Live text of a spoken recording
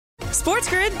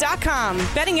SportsGrid.com.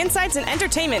 Betting insights and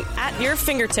entertainment at your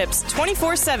fingertips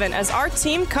 24/7 as our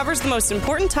team covers the most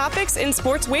important topics in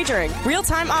sports wagering.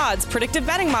 Real-time odds, predictive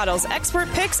betting models, expert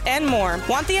picks, and more.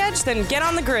 Want the edge? Then get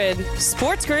on the grid.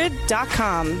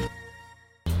 SportsGrid.com.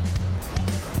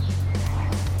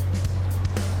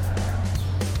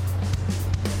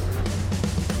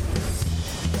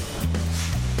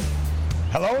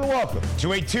 Hello and welcome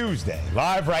to a Tuesday,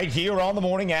 live right here on the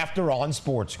morning after on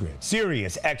Sports Grid.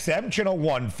 Sirius XM, channel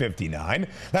 159.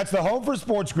 That's the home for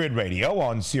Sports Grid Radio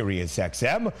on Sirius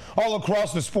XM, all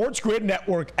across the Sports Grid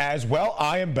network as well.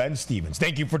 I am Ben Stevens.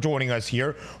 Thank you for joining us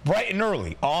here bright and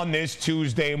early on this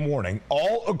Tuesday morning,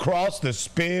 all across the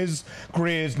Spiz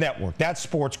Grizz network. That's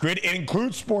Sports Grid. It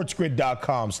includes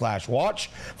sportsgrid.com/watch.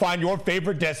 Find your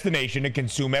favorite destination to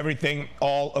consume everything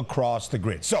all across the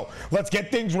grid. So let's get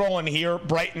things rolling here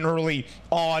bright and early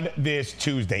on this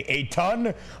Tuesday. A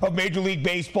ton of Major League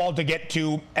Baseball to get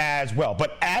to as well.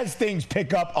 But as things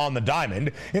pick up on the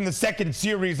diamond in the second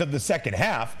series of the second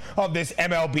half of this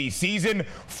MLB season,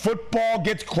 football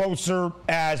gets closer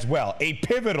as well. A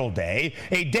pivotal day,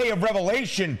 a day of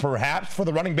revelation perhaps for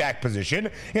the running back position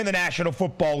in the National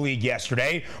Football League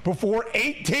yesterday before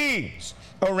 8 teams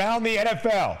around the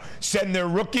NFL send their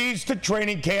rookies to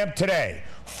training camp today.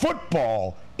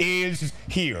 Football is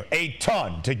here. A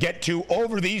ton to get to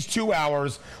over these 2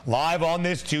 hours live on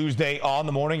this Tuesday on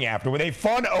the morning after with a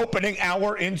fun opening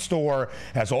hour in store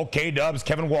as old K-Dubs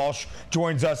Kevin Walsh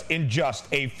joins us in just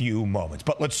a few moments.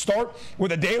 But let's start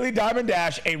with a Daily Diamond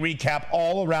Dash, a recap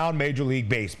all around Major League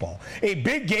Baseball. A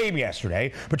big game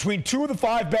yesterday between two of the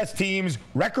 5 best teams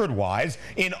record-wise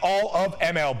in all of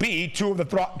MLB, two of the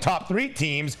top 3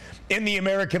 teams in the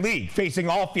American League. Facing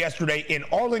off yesterday in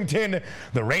Arlington,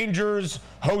 the Rangers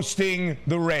hosting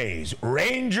the Rays.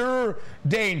 Ranger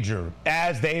danger,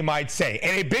 as they might say.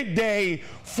 And a big day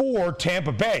for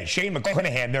Tampa Bay. Shane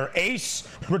McClanahan, their ace,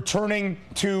 returning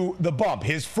to the bump.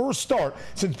 His first start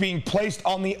since being placed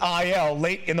on the IL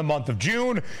late in the month of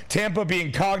June. Tampa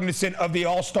being cognizant of the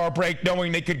All-Star break,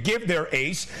 knowing they could give their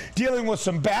ace, dealing with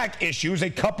some back issues, a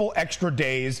couple extra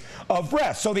days of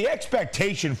rest. So the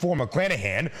expectation for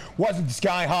McClanahan wasn't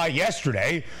sky high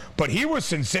yesterday, but he was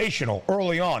sensational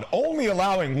early on, only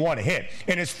allowing 1 hit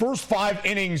in his first 5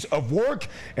 innings of work.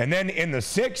 And then in the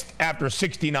 6th, after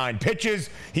 69 pitches,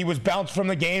 he was bounced from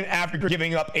the game after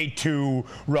giving up a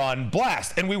 2-run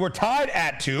blast. And we were tied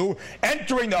at 2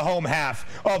 entering the home half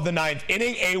of the 9th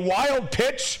inning. A wild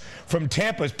pitch from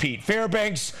Tampa's Pete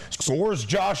Fairbanks scores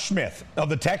Josh Smith of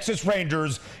the Texas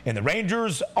Rangers, and the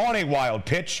Rangers on a wild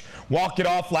pitch walk it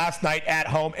off last night at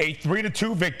home, a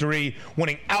 3-2 victory,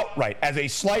 winning outright as a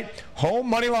slight home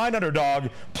money line underdog,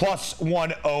 plus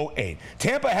 108.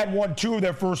 Tampa had won 2 of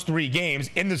their first 3 games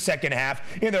in the second half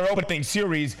in their opening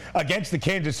series against the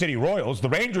Kansas City Royals. The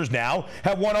Rangers now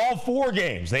have won all 4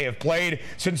 games they have played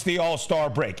since the All-Star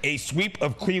break. A sweep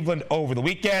of Cleveland over the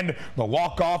weekend, the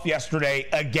walk-off yesterday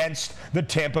against the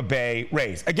Tampa Bay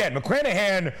Rays. Again,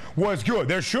 McClanahan was good.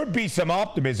 There should be some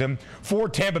optimism for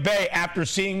Tampa Bay after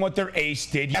seeing what their ace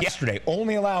did yesterday,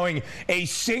 only allowing a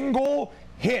single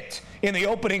hit in the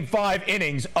opening 5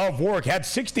 innings of work, had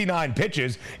 69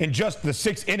 pitches in just the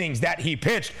 6 innings that he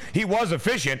pitched. He was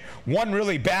efficient. 1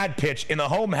 really bad pitch in the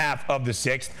home half of the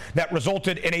 6th that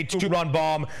resulted in a 2-run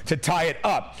bomb to tie it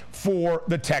up for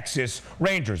the Texas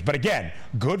Rangers. But again,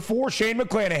 good for Shane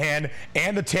McClanahan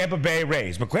and the Tampa Bay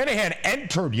Rays. McClanahan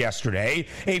entered yesterday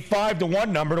a 5-1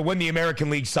 number to win the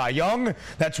American League Cy Young.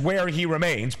 That's where he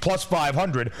remains, plus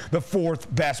 500, the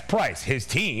 4th best price. His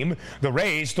team, the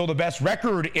Rays, still the best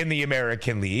record in the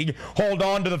American League, hold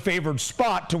on to the favored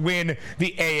spot to win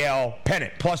the AL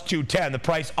pennant. Plus 210, the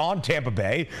price on Tampa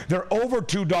Bay. They're over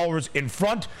 $2 in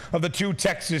front of the 2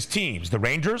 Texas teams. The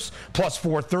Rangers, plus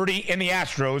 430, and the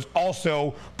Astros,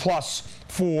 also plus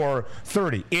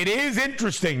 430. It is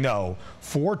interesting, though,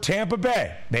 for Tampa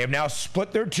Bay. They have now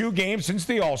split their 2 games since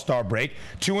the All-Star break,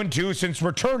 2-2 since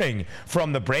returning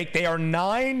from the break. They are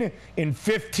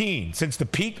 9-15 since the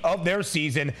peak of their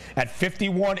season at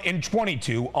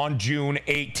 51-22 on June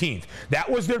 18th. That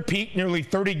was their peak, nearly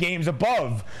 30 games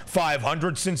above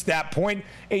 500 since that point.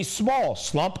 A small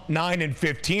slump,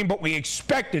 9-15, but we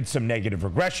expected some negative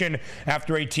regression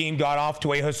after a team got off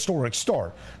to a historic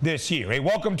start this year. Hey,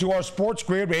 welcome to our Sports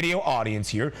Grid Radio audience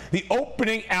here. The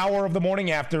opening hour of the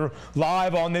morning after,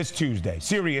 live on this Tuesday.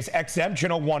 Sirius XM,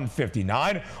 channel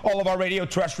 159. All of our radio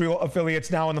terrestrial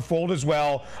affiliates now in the fold as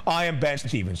well. I am Ben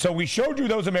Stevens. So we showed you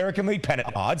those American League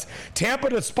pennant odds. Tampa,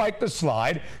 despite the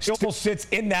slide, still sits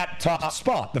in that top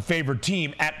spot, the favored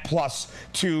team at plus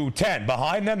 210.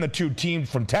 Behind them, the 2 teams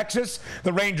from Texas,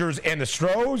 the Rangers and the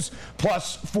Stros,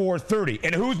 plus 430.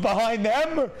 And who's behind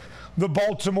them? the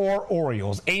Baltimore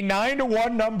Orioles. A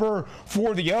 9-1 number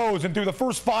for the O's, and through the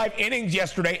first 5 innings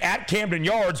yesterday at Camden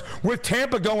Yards, with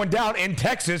Tampa going down in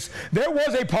Texas, there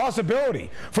was a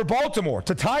possibility for Baltimore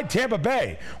to tie Tampa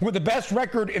Bay with the best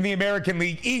record in the American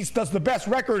League East, thus the best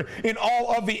record in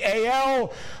all of the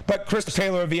AL. But Chris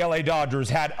Taylor of the LA Dodgers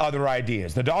had other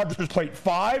ideas. The Dodgers played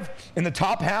 5 in the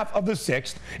top half of the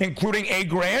 6th, including a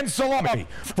grand salami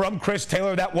from Chris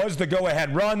Taylor. That was the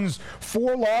go-ahead runs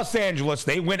for Los Angeles.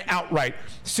 They went outright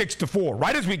 6-4.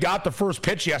 Right as we got the first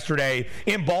pitch yesterday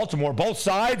in Baltimore, both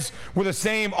sides were the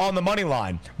same on the money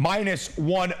line, minus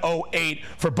 108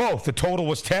 for both. The total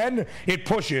was 10. It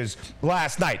pushes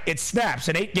last night. It snaps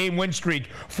an 8-game win streak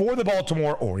for the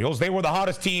Baltimore Orioles. They were the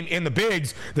hottest team in the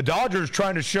bigs. The Dodgers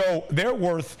trying to show their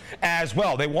worth as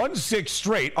well. They won 6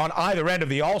 straight on either end of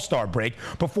the All-Star break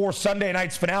before Sunday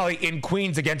night's finale in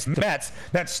Queens against the Mets.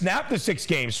 That snapped the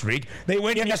 6-game streak. They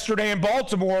win yesterday in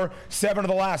Baltimore, 7 of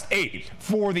the last 8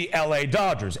 for the LA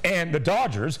Dodgers. And the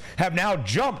Dodgers have now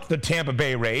jumped the Tampa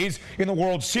Bay Rays in the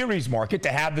World Series market to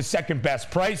have the second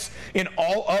best price in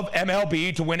all of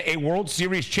MLB to win a World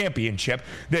Series championship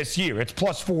this year. It's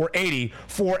plus 480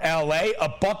 for LA,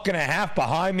 $1.50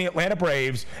 behind the Atlanta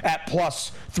Braves at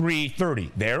plus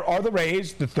 330. There are the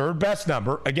Rays, the third best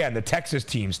number. Again, the Texas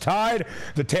teams tied.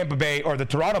 The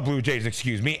Toronto Blue Jays, at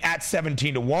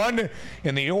 17-1.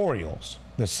 And the Orioles,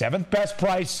 the 7th best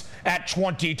price at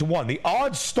 20-1. The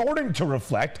odds starting to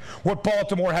reflect what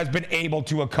Baltimore has been able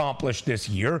to accomplish this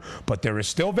year, but there is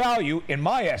still value, in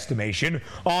my estimation,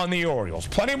 on the Orioles.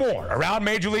 Plenty more around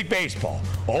Major League Baseball.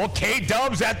 Old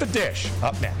K-Dubs at the dish.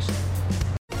 Up next.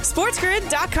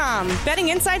 SportsGrid.com. Betting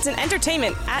insights and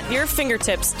entertainment at your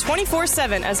fingertips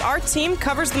 24/7 as our team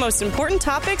covers the most important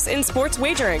topics in sports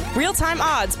wagering. Real-time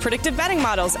odds, predictive betting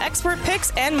models, expert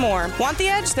picks, and more. Want the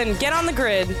edge? Then get on the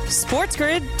grid.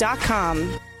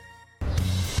 SportsGrid.com.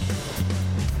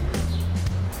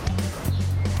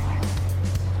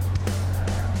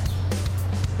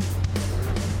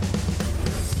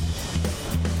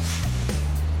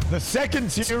 The second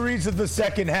series of the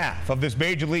second half of this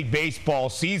Major League Baseball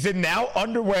season now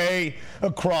underway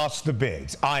across the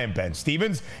bigs. I am Ben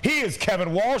Stevens. He is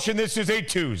Kevin Walsh, and this is a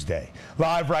Tuesday.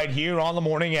 Live right here on the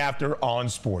morning after on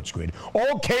Sports Grid.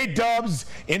 Old K-Dubs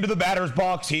into the batter's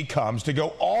box he comes to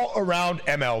go all around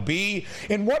MLB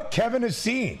and what Kevin has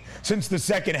seen since the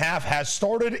second half has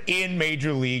started in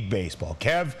Major League Baseball.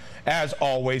 Kev, as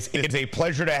always, it is a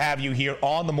pleasure to have you here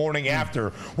on the morning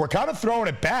after. We're kind of throwing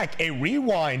it back, a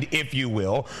rewind, if you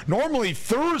will. Normally,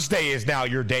 Thursday is now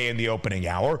your day in the opening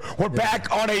hour. We're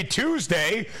back on a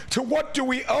Tuesday. To what do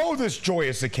we owe this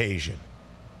joyous occasion?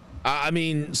 I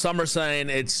mean, some are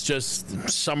saying it's just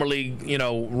Summer League,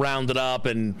 rounded up,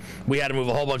 and we had to move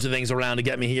a whole bunch of things around to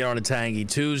get me here on a tangy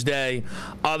Tuesday.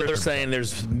 Others are saying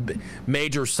there's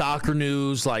major soccer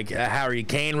news, like Harry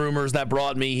Kane rumors that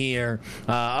brought me here.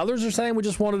 Others are saying we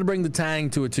just wanted to bring the tang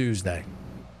to a Tuesday.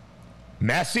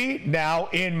 Messi now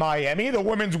in Miami. The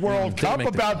Women's World Cup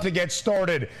about to get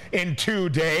started in 2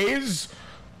 days.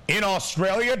 In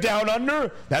Australia, down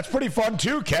under, that's pretty fun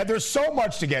too, Kev. There's so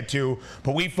much to get to,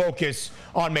 but we focus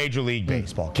on Major League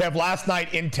Baseball. Kev, last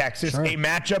night in Texas, a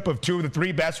matchup of 2 of the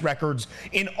 3 best records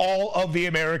in all of the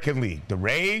American League, the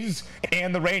Rays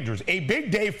and the Rangers. A big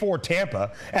day for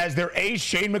Tampa as their ace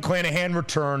Shane McClanahan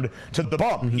returned to the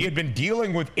bump. He had been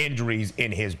dealing with injuries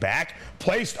in his back,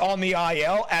 placed on the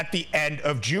IL at the end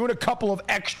of June. A couple of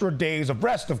extra days of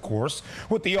rest, of course,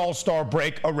 with the All-Star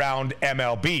break around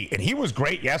MLB. And he was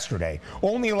great yesterday.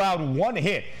 Only allowed 1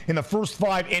 hit in the first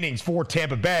 5 innings for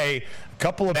Tampa Bay. A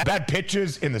couple of bad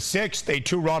pitches in the 6th. A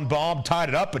 2-run bomb tied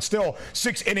it up, but still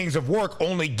 6 innings of work,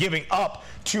 only giving up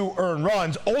 2 earned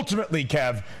runs. Ultimately,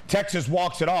 Kev, Texas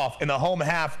walks it off in the home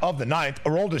half of the 9th.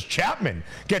 Aroldis Chapman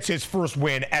gets his first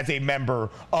win as a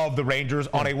member of the Rangers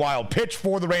on a wild pitch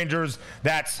for the Rangers.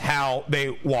 That's how they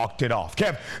walked it off.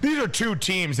 Kev, these are 2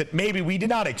 teams that maybe we did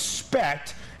not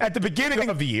expect at the beginning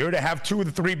of the year to have 2 of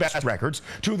the 3 best records,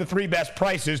 2 of the 3 best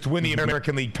prices to win the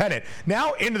American League pennant.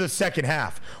 Now into the second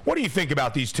half. What do you think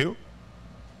about these 2?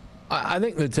 I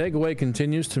think the takeaway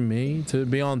continues to me to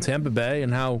be on Tampa Bay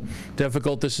and how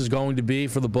difficult this is going to be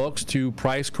for the books to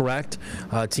price correct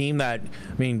a team that,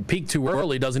 peaked too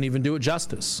early doesn't even do it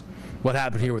justice. what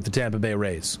happened here with the Tampa Bay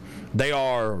Rays. They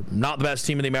are not the best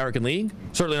team in the American League,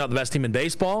 certainly not the best team in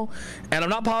baseball, and I'm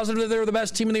not positive that they're the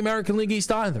best team in the American League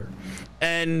East either.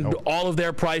 And all of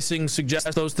their pricing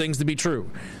suggests those things to be true.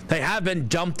 They have been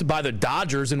dumped by the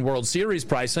Dodgers in World Series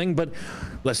pricing, but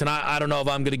listen, I don't know if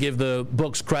I'm going to give the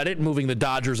books credit. Moving the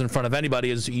Dodgers in front of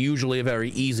anybody is usually a very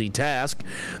easy task.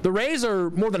 The Rays are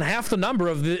more than half the number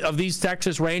of these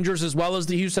Texas Rangers as well as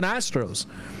the Houston Astros.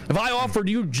 If I offered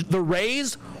you the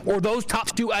Rays or those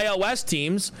top two AL West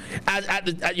teams at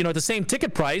the same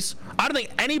ticket price, I don't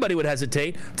think anybody would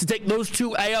hesitate to take those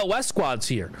two AL West squads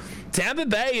here. Tampa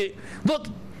Bay, look,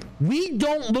 we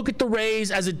don't look at the Rays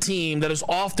as a team that is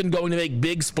often going to make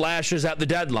big splashes at the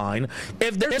deadline.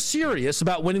 If they're serious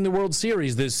about winning the World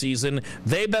Series this season,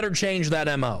 they better change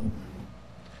that MO.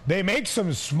 They make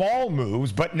some small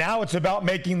moves, but now it's about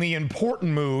making the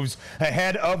important moves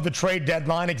ahead of the trade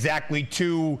deadline exactly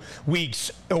 2 weeks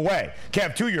away.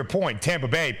 Kev, to your point, Tampa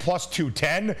Bay plus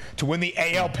 210 to win the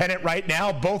AL pennant right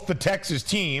now. Both the Texas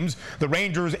teams, the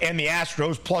Rangers and the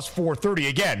Astros, plus 430.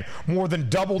 Again, more than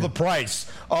double the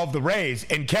price of the Rays.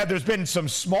 And Kev, there's been some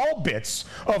small bits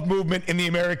of movement in the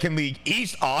American League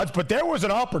East odds, but there was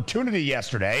an opportunity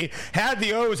yesterday. Had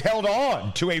the O's held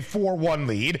on to a 4-1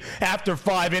 lead after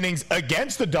 5 innings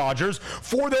against the Dodgers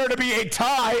for there to be a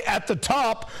tie at the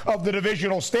top of the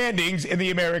divisional standings in the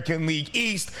American League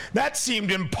East. That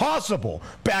seemed impossible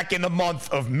back in the month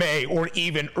of May or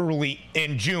even early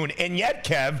in June. And yet,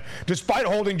 Kev, despite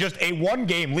holding just a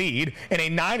 1-game lead and a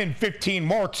 9-15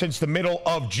 mark since the middle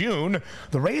of June,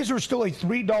 the Rays are still a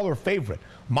 $3 favorite,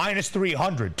 minus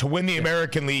 300 to win the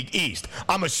American League East.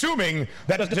 I'm assuming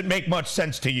that doesn't make much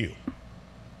sense to you.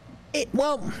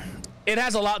 It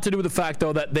has a lot to do with the fact,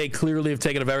 though, that they clearly have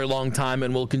taken a very long time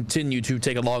and will continue to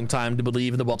take a long time to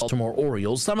believe in the Baltimore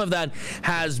Orioles. Some of that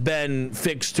has been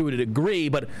fixed to a degree,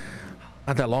 but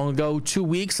not that long ago, 2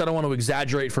 weeks. I don't want to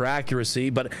exaggerate for accuracy,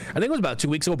 but I think it was about 2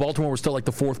 weeks ago, Baltimore was still like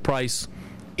the 4th price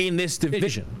in this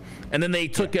division. And then they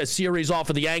took a series off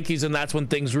of the Yankees, and that's when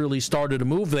things really started to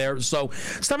move there. So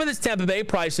some of this Tampa Bay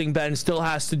pricing, Ben, still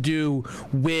has to do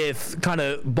with kind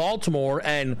of Baltimore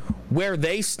and where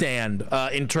they stand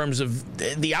in terms of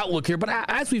the outlook here. But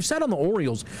as we've said on the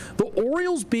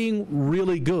Orioles being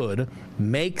really good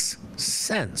makes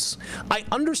sense. I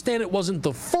understand it wasn't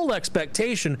the full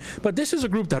expectation, but this is a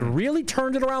group that really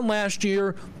turned it around last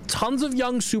year. Tons of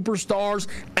young superstars.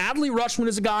 Adley Rutschman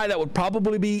is a guy that would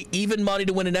probably be even money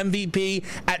to win an MVP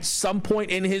at some point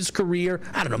in his career.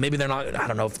 I don't know, maybe they're not, I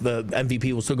don't know if the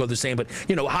MVP will still go the same, but,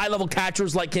 high-level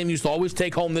catchers like him used to always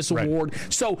take home this award.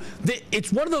 So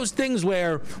it's one of those things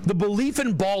where the belief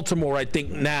in Baltimore, I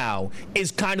think, now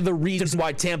is kind of the reason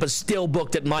why Tampa's still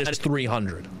booked at minus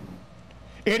 300.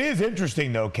 It is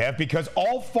interesting, though, Kev, because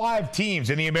all 5 teams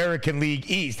in the American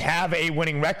League East have a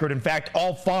winning record. In fact,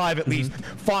 all 5, at least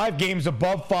 5 games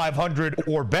above 500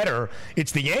 or better.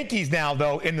 It's the Yankees now,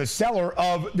 though, in the cellar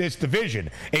of this division.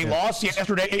 A loss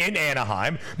yesterday in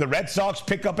Anaheim. The Red Sox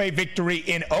pick up a victory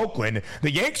in Oakland.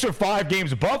 The Yanks are 5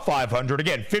 games above 500,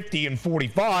 again,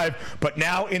 50-45, but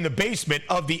now in the basement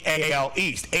of the AL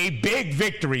East. A big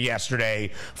victory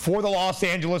yesterday for the Los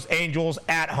Angeles Angels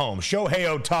at home. Shohei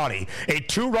Ohtani,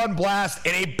 a 2-run blast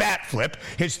and a bat flip,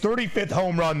 his 35th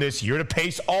home run this year to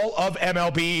pace all of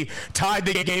MLB, tied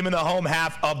the game in the home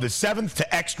half of the 7th.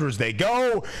 To extras they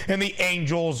go, and the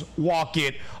Angels walk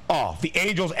it off. The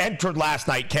Angels entered last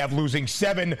night, Kev, losing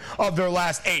 7 of their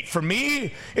last 8. For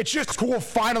me, it's just cool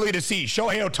finally to see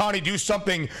Shohei Ohtani do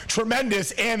something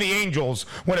tremendous and the Angels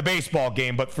win a baseball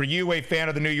game. But for you, a fan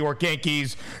of the New York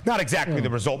Yankees, not exactly the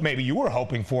result maybe you were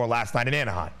hoping for last night in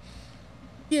Anaheim.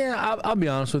 Yeah, I'll be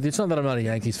honest with you. It's not that I'm not a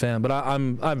Yankees fan, but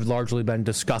I've largely been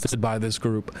disgusted by this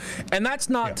group. And that's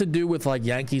not to do with,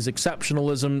 Yankees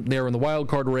exceptionalism. They're in the wild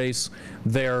card race.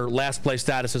 Their last place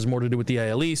status has more to do with the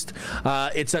AL East.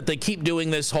 It's that they keep doing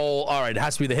this whole, all right, it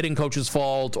has to be the hitting coach's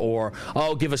fault, or,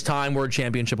 give us time, we're a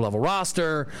championship-level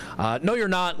roster. No, you're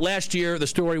not. Last year, the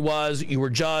story was you were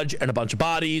Judge and a bunch of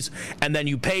bodies, and then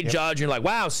you paid Judge, and you're like,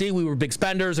 wow, see, we were big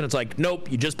spenders, and it's like,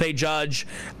 nope, you just paid Judge,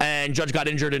 and Judge got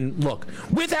injured, and look,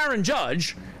 with Aaron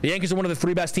Judge, the Yankees are one of the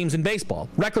 3 best teams in baseball,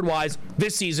 record-wise,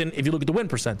 this season, if you look at the win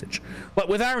percentage. But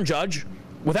with Aaron Judge,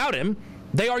 without him,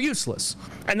 they are useless.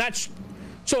 And that's...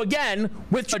 So again,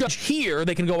 with Judge here,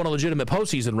 they can go on a legitimate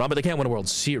postseason run, but they can't win a World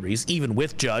Series, even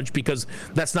with Judge, because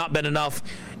that's not been enough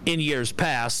in years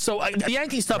past. So the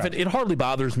Yankee stuff, it hardly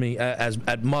bothers me as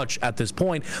much at this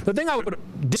point. The thing I would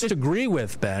disagree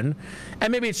with, Ben,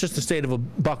 and maybe it's just the state of a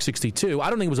 $1.62, I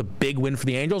don't think it was a big win for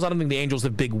the Angels. I don't think the Angels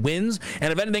have big wins.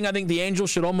 And if anything, I think the Angels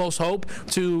should almost hope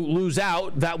to lose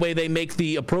out. That way they make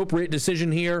the appropriate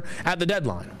decision here at the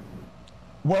deadline.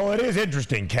 Well, it is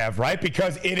interesting, Kev, right?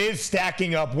 Because it is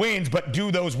stacking up wins, but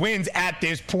do those wins at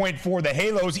this point for the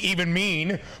Halos even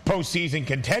mean postseason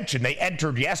contention? They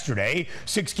entered yesterday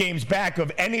 6 games back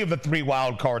of any of the 3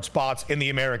 wild card spots in the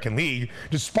American League.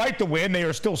 Despite the win, they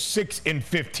are still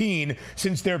 6-15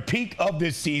 since their peak of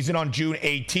this season on June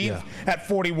 18th at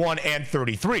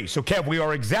 41-33. So, Kev, we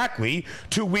are exactly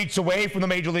 2 weeks away from the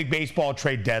Major League Baseball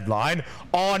trade deadline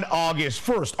on August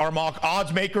 1st. Our mock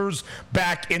odds makers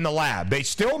back in the lab. They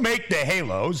still make the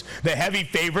Halos the heavy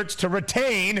favorites to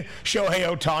retain Shohei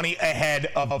Ohtani ahead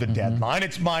of the deadline.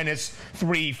 It's minus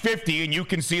 350, and you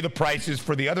can see the prices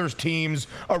for the other teams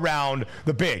around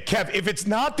the big. Kev, if it's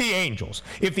not the Angels,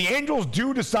 if the Angels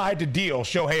do decide to deal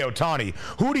Shohei Ohtani,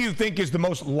 who do you think is the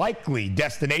most likely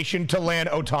destination to land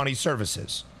Ohtani's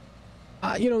services?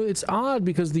 It's odd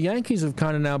because the Yankees have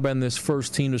kind of now been this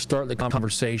first team to start the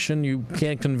conversation. You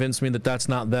can't convince me that that's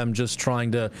not them just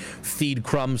trying to feed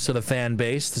crumbs to the fan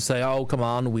base to say, oh, come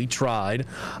on, we tried.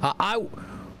 I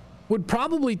would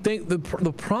probably think the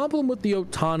problem with the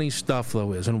Ohtani stuff,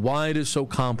 though, is, and why it is so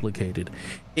complicated,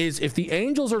 is if the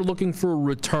Angels are looking for a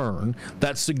return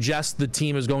that suggests the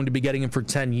team is going to be getting him for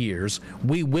 10 years,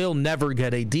 we will never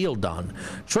get a deal done.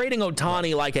 Trading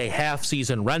Ohtani like a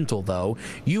half-season rental, though,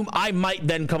 I might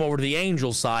then come over to the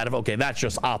Angels side of, okay, that's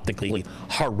just optically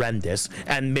horrendous,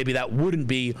 and maybe that wouldn't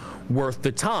be worth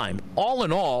the time. All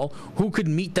in all, who could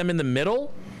meet them in the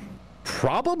middle?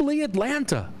 Probably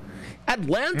Atlanta.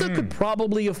 Atlanta could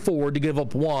probably afford to give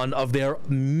up one of their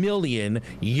million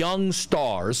young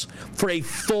stars for a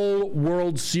full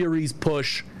World Series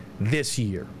push this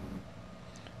year.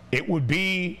 It would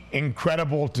be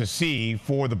incredible to see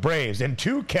for the Braves. And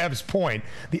to Kev's point,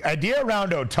 the idea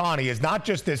around Ohtani is not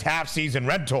just this half-season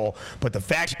rental, but the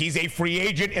fact he's a free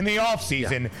agent in the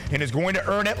offseason and is going to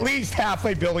earn at least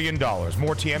 $500 million.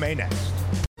 More TMA next.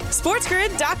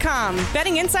 SportsGrid.com.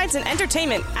 Betting insights and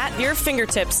entertainment at your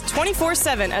fingertips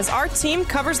 24/7 as our team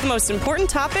covers the most important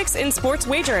topics in sports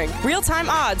wagering. Real-time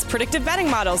odds, predictive betting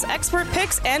models, expert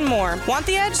picks, and more. Want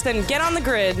the edge? Then get on the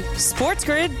grid.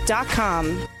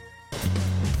 SportsGrid.com.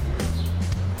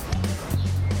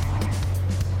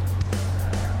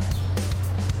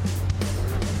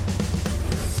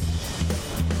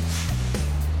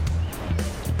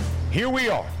 Here we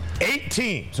are. 8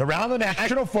 teams around the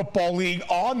National Football League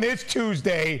on this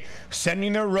Tuesday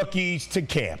sending their rookies to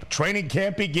camp. Training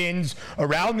camp begins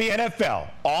around the NFL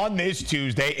on this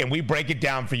Tuesday, and we break it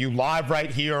down for you live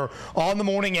right here on the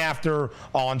morning after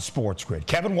on Sports Grid.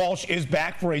 Kevin Walsh is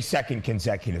back for a second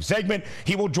consecutive segment.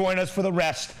 He will join us for the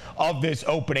rest of this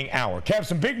opening hour. Kev,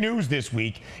 some big news this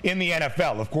week in the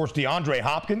NFL. Of course, DeAndre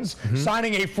Hopkins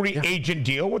signing a free agent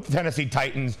deal with the Tennessee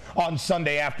Titans on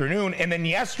Sunday afternoon, and then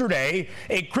yesterday,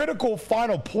 a critical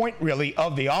final point, really,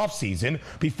 of the offseason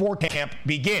before camp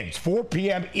begins. 4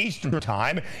 p.m. Eastern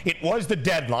time. It was the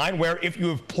deadline where if you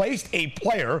have placed a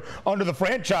player under the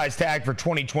franchise tag for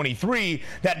 2023,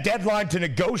 that deadline to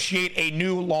negotiate a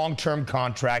new long-term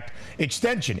contract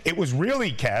extension. It was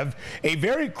really, Kev, a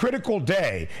very critical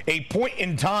day, a point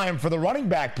in time for the running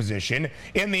back position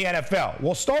in the NFL.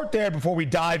 We'll start there before we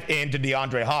dive into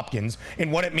DeAndre Hopkins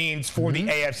and what it means for the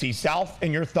AFC South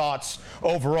and your thoughts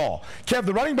overall. Kev,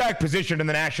 the running back position in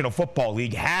the National Football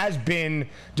League has been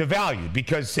devalued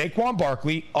because Saquon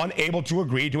Barkley unable to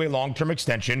agree to a long-term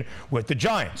extension with the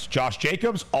Giants. Josh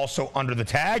Jacobs also under the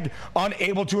tag,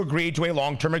 unable to agree to a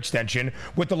long-term extension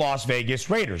with the Las Vegas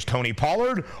Raiders. Tony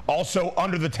Pollard also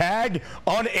under the tag,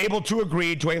 unable to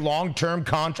agree to a long-term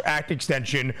contract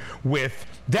extension with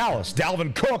Dallas.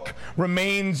 Dalvin Cook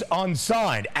remains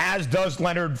unsigned, as does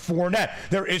Leonard Fournette.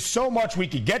 There is so much we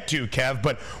could get to, Kev,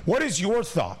 but what is your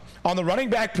thought on the running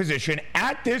back position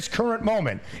at this current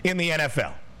moment in the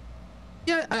NFL?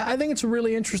 Yeah, I think it's a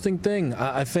really interesting thing.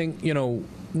 I think,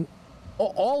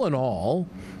 all in all,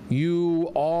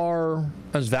 you are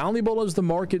as valuable as the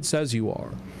market says you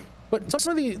are. But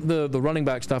some of the running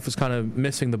back stuff is kind of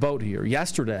missing the boat here.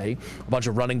 Yesterday, a bunch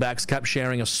of running backs kept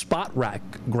sharing a spot rack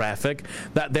graphic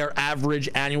that their average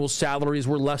annual salaries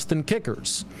were less than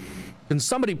kickers. Can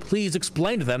somebody please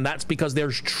explain to them that's because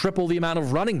there's triple the amount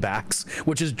of running backs,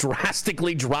 which is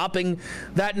drastically dropping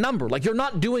that number. Like, you're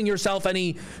not doing yourself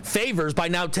any favors by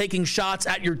now taking shots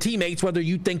at your teammates, whether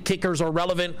you think kickers are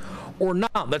relevant or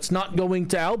not. That's not going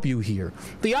to help you here.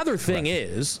 The other thing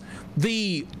is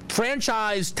the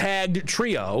franchise tagged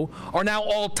trio are now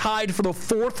all tied for the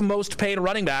 4th most paid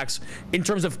running backs in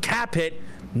terms of cap hit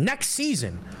next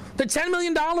season. The $10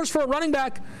 million for a running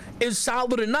back is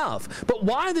solid enough. But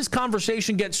why this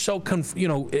conversation gets so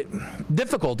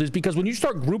difficult is because when you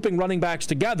start grouping running backs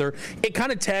together, it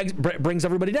kind of brings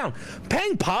everybody down.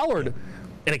 Paying Pollard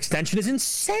an extension is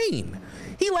insane.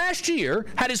 He last year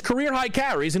had his career high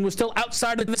carries and was still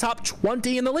outside of the top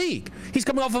 20 in the league. He's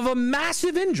coming off of a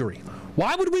massive injury.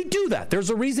 Why would we do that? There's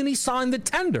a reason he signed the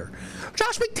tender.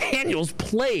 Josh McDaniels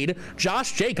played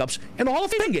Josh Jacobs in the Hall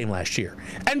of Fame game last year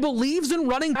and believes in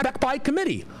running back by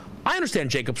committee. I understand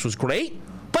Jacobs was great,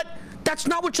 but that's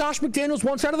not what Josh McDaniels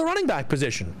wants out of the running back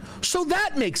position. So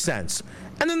that makes sense.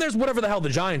 And then there's whatever the hell the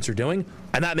Giants are doing,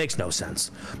 and that makes no sense.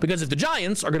 Because if the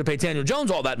Giants are going to pay Daniel Jones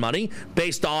all that money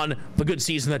based on the good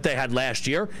season that they had last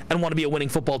year and want to be a winning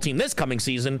football team this coming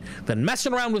season, then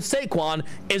messing around with Saquon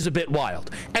is a bit wild.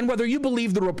 And whether you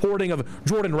believe the reporting of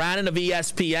Jordan Rannon of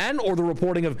ESPN or the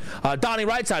reporting of Donnie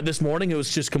Rightside this morning, who's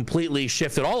just completely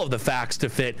shifted all of the facts to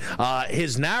fit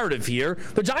his narrative here,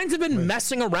 the Giants have been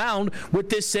messing around with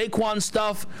this Saquon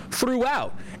stuff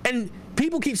throughout. And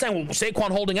people keep saying, well, Saquon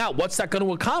holding out, what's that going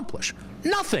to accomplish?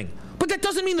 Nothing. But that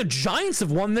doesn't mean the Giants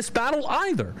have won this battle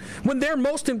either. When their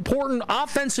most important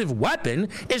offensive weapon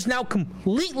is now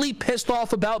completely pissed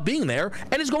off about being there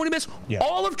and is going to miss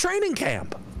all of training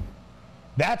camp.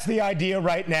 That's the idea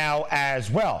right now as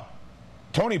well.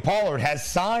 Tony Pollard has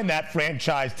signed that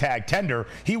franchise tag tender.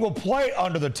 He will play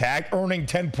under the tag, earning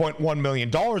 $10.1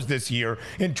 million this year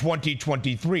in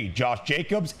 2023. Josh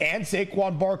Jacobs and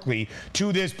Saquon Barkley,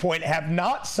 to this point, have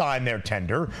not signed their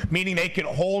tender, meaning they can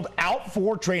hold out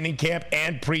for training camp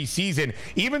and preseason,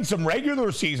 even some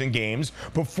regular season games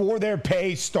before their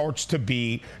pay starts to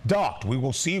be docked. We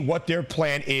will see what their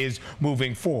plan is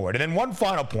moving forward. And then one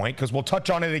final point, because we'll touch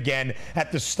on it again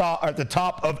at the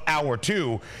top of hour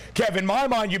two. Kevin, my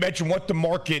mind, you mentioned what the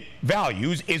market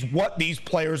values is what these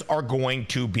players are going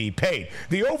to be paid.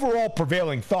 The overall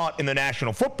prevailing thought in the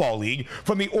National Football League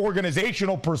from the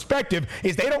organizational perspective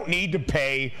is they don't need to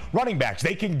pay running backs.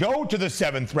 They can go to the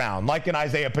 7th round, like an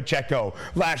Isaiah Pacheco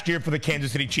last year for the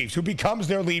Kansas City Chiefs, who becomes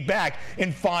their lead back,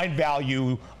 and find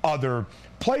value other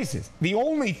places. The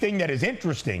only thing that is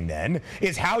interesting then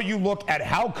is how you look at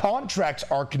how contracts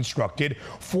are constructed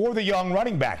for the young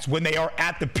running backs when they are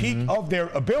at the peak of their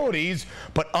abilities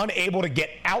but unable to get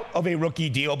out of a rookie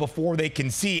deal before they can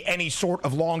see any sort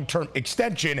of long-term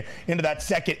extension into that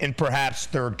second and perhaps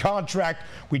third contract.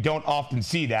 We don't often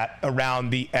see that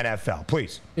around the NFL.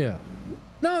 Please. Yeah.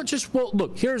 No, well,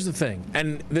 look, here's the thing,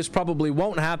 and this probably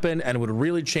won't happen and would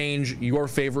really change your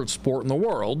favorite sport in the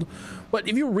world, but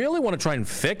if you really want to try and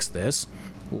fix this,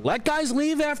 let guys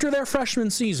leave after their freshman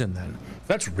season then.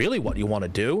 That's really what you want to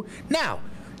do. Now,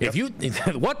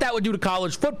 what that would do to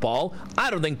college football, I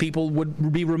don't think people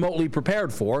would be remotely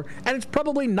prepared for, and it's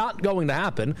probably not going to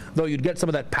happen, though you'd get some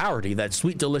of that parity, that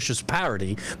sweet, delicious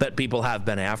parity that people have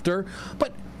been after,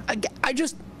 but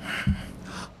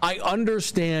I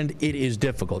understand it is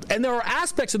difficult. And there are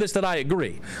aspects of this that I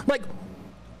agree. Like,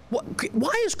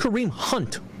 why is Kareem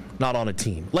Hunt not on a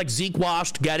team? Like, Zeke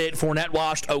washed, get it. Fournette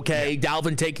washed, okay.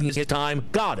 Dalvin taking his time,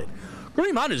 got it.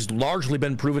 Kareem Hunt has largely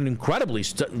been proven incredibly,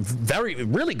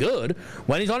 really good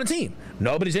when he's on a team.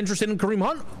 Nobody's interested in Kareem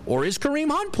Hunt, or is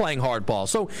Kareem Hunt playing hardball?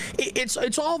 So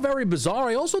it's all very bizarre.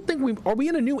 I also think are we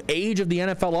in a new age of the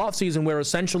NFL offseason where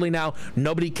essentially now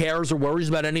nobody cares or worries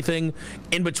about anything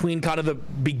in between kind of the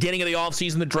beginning of the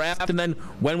offseason, the draft, and then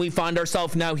when we find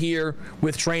ourselves now here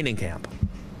with training camp?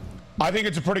 I think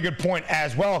it's a pretty good point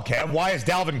as well, Kev. Why is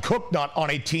Dalvin Cook not on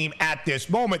a team at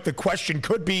this moment? The question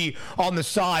could be on the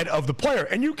side of the player.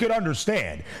 And you could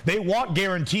understand. They want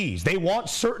guarantees. They want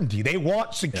certainty. They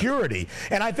want security.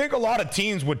 Yeah. And I think a lot of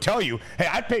teams would tell you, hey,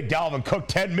 I'd pay Dalvin Cook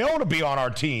 $10 million to be on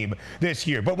our team this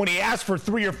year. But when he asked for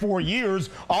 3 or 4 years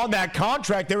on that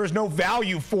contract, there is no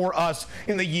value for us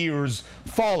in the years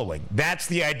following. That's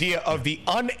the idea of the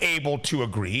unable to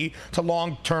agree to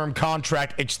long-term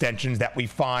contract extensions that we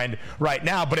find right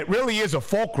now, but it really is a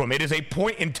fulcrum. It is a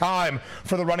point in time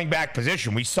for the running back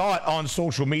position. We saw it on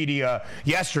social media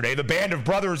yesterday. The band of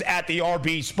brothers at the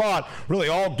RB spot really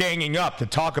all ganging up to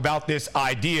talk about this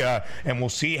idea, and we'll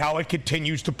see how it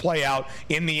continues to play out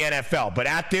in the NFL. But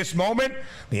at this moment,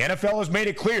 the NFL has made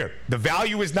it clear the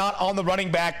value is not on the running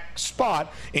back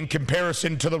spot in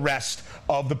comparison to the rest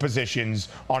of the positions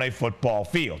on a football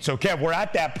field. So, Kev, we're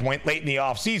at that point late in the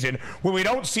offseason where we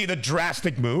don't see the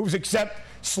drastic moves except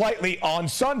slightly on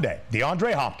Sunday.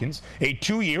 DeAndre Hopkins, a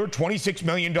 2-year, $26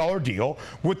 million deal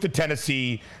with the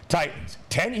Tennessee Titans.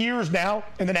 10 years now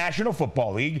in the National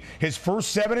Football League. His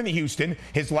first 7 in Houston,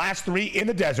 his last 3 in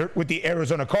the desert with the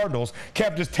Arizona Cardinals.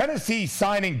 Kev, does Tennessee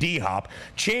signing D-Hop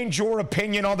change your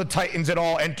opinion on the Titans at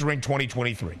all entering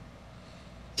 2023?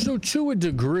 So to a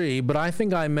degree, but I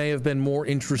think I may have been more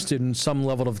interested in some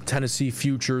level of Tennessee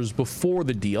futures before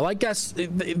the deal. I guess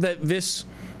that this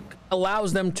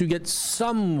allows them to get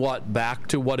somewhat back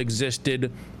to what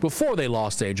existed before they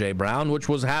lost A.J. Brown, which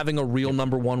was having a real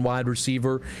number one wide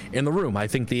receiver in the room. I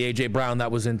think the A.J. Brown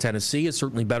that was in Tennessee is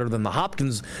certainly better than the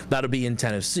Hopkins that'll be in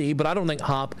Tennessee, but I don't think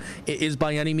Hop is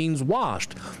by any means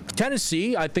washed.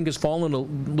 Tennessee, I think, has fallen a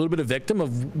little bit a victim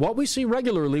of what we see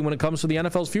regularly when it comes to the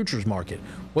NFL's futures market.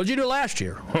 What did you do last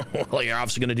year? Well, you're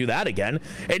obviously going to do that again.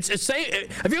 It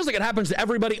feels like it happens to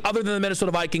everybody other than the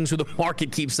Minnesota Vikings, who the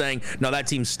market keeps saying, no, that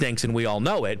team stinks, and we all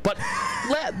know it. But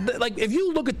like, if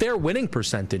you look at their winning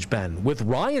percentage, Ben, with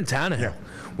Ryan Tannehill,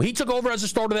 when he took over as a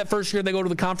starter that first year, they go to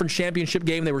the conference championship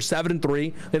game. They were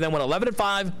 7-3. They then went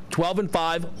 11-5,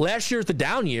 12-5. Last year's the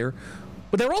down year.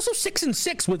 But they were also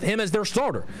 6-6 with him as their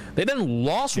starter. They then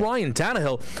lost Ryan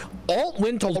Tannehill. Alt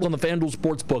win total on the FanDuel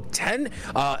Sportsbook,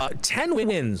 10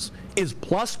 wins is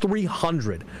plus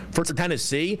 300 for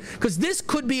Tennessee, because this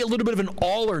could be a little bit of an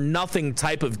all-or-nothing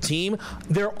type of team.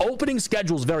 Their opening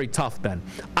schedule is very tough, Ben.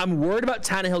 I'm worried about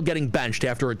Tannehill getting benched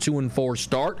after a 2-4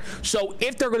 start. So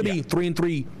if they're going to be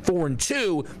 3-3,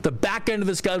 4-2, the back end of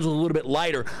the schedule is a little bit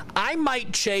lighter. I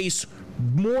might chase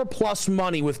more plus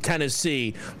money with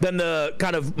Tennessee than the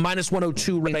kind of minus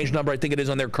 102 range number I think it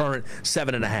is on their current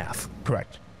 7.5.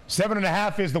 Correct.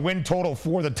 7.5 is the win total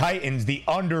for the Titans. The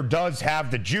under does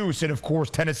have the juice. And, of course,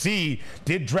 Tennessee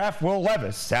did draft Will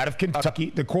Levis out of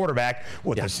Kentucky, the quarterback,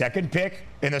 with the second pick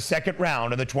in the second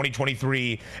round of the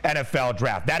 2023 NFL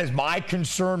draft. That is my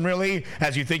concern, really,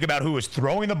 as you think about who is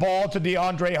throwing the ball to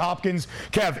DeAndre Hopkins.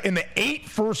 Kev, in the 8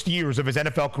 first years of his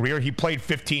NFL career, he played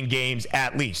 15 games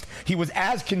at least. He was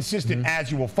as consistent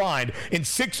as you will find. In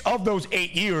 6 of those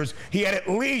 8 years, he had at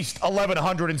least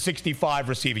 1,165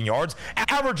 receiving yards,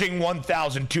 averaging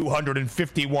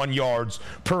 1,251 yards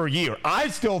per year. I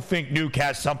still think Nuke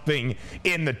has something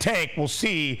in the tank. We'll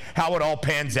see how it all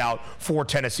pans out for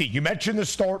Tennessee. You mentioned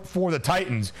the start for the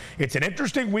Titans. It's an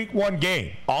interesting week 1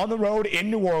 game on the road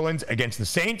in New Orleans against the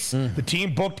Saints, the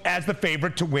team booked as the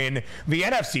favorite to win the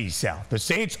NFC South. The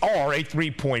Saints are a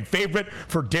 3-point favorite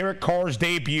for Derek Carr's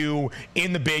debut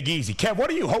in the Big Easy. Kev, what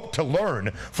do you hope to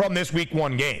learn from this week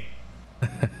 1 game?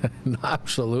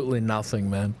 Absolutely nothing,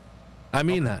 man. I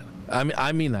mean that.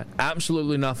 I mean that.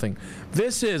 Absolutely nothing. I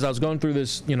was going through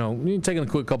this, taking a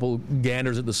quick couple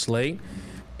ganders at the slate.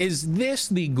 Is this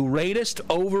the greatest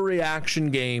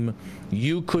overreaction game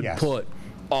you could put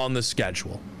on the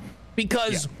schedule?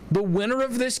 Because the winner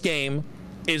of this game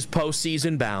is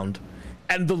postseason bound,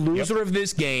 and the loser of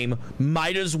this game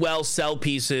might as well sell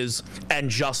pieces and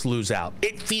just lose out.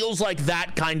 It feels like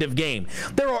that kind of game.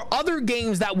 There are other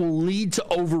games that will lead to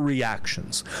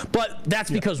overreactions, but that's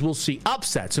because we'll see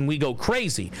upsets and we go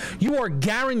crazy. You are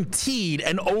guaranteed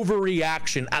an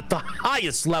overreaction at the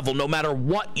highest level, no matter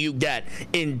what you get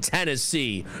in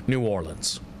Tennessee, New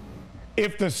Orleans.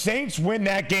 If the Saints win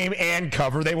that game and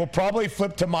cover, they will probably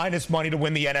flip to minus money to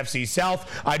win the NFC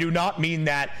South. I do not mean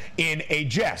that in a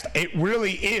jest. It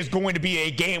really is going to be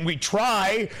a game we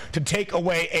try to take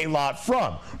away a lot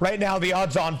from. Right now, the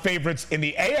odds-on favorites in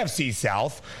the AFC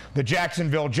South, the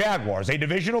Jacksonville Jaguars, a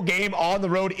divisional game on the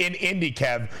road in Indy,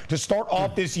 Kev, to start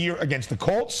off this year against the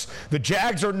Colts. The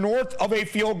Jags are north of a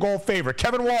field goal favorite.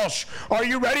 Kevin Walsh, are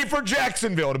you ready for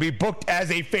Jacksonville to be booked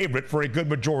as a favorite for a good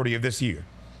majority of this year?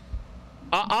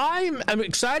 I'm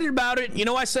excited about it.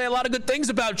 I say a lot of good things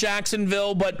about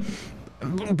Jacksonville, but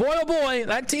boy, oh boy,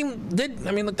 that team did.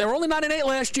 Look, they were only 9-8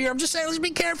 last year. I'm just saying, let's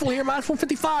be careful here. Minus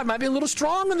 155 might be a little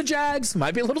strong on the Jags.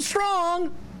 Might be a little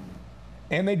strong.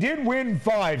 And they did win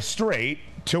 5 straight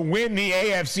to win the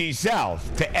AFC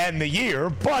South to end the year,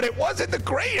 but it wasn't the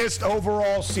greatest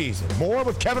overall season. More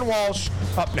with Kevin Walsh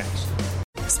up next.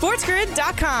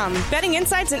 SportsGrid.com. Betting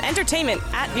insights and entertainment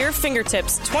at your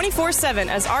fingertips 24/7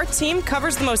 as our team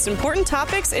covers the most important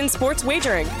topics in sports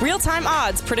wagering. Real-time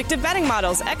odds, predictive betting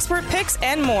models, expert picks,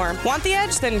 and more. Want the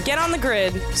edge? Then get on the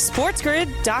grid.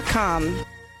 SportsGrid.com.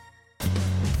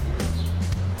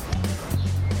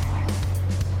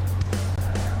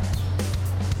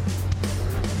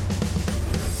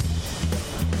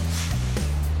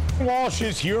 Walsh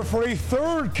is here for a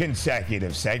 3rd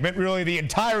consecutive segment, really the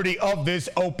entirety of this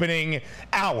opening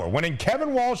hour. When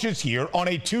Kevin Walsh is here on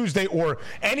a Tuesday or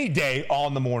any day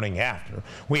on the morning after,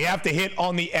 we have to hit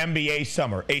on the NBA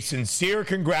summer. A sincere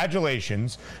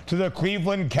congratulations to the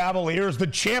Cleveland Cavaliers, the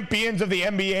champions of the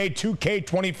NBA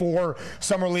 2K24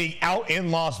 Summer League out in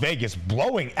Las Vegas,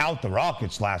 blowing out the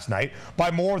Rockets last night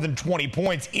by more than 20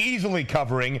 points, easily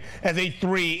covering as a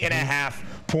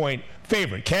 3.5-point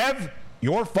favorite. Kev,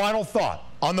 your final thought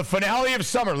on the finale of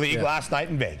Summer League last night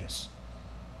in Vegas.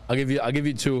 I'll give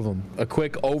you 2 of them. A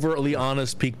quick, overly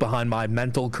honest peek behind my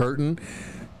mental curtain.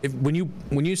 when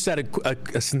you said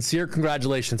a sincere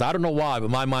congratulations, I don't know why, but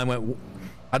my mind went.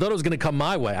 I thought it was going to come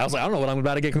my way. I was like, I don't know what I'm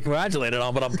about to get congratulated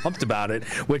on, but I'm pumped about it,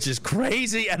 which is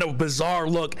crazy and a bizarre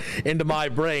look into my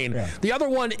brain. Yeah. The other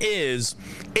one is,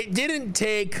 it didn't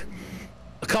take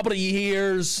a couple of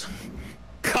years,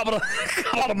 couple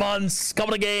of months,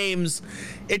 couple of games.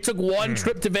 It took one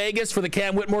trip to Vegas for the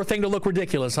Cam Whitmore thing to look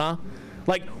ridiculous, huh?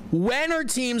 Like, when are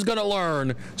teams going to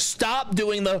learn? Stop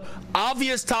doing the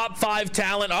obvious top 5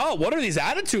 talent. Oh, what are these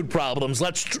attitude problems?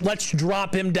 Let's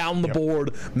drop him down the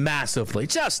board massively.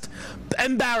 Just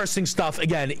embarrassing stuff,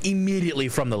 again, immediately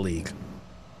from the league.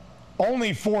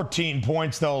 Only 14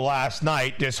 points, though, last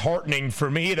night. Disheartening for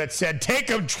me. That said, take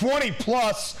him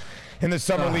 20-plus in the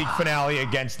Summer League finale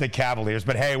against the Cavaliers.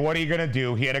 But, hey, what are you going to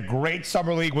do? He had a great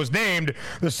Summer League, was named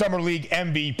the Summer League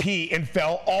MVP, and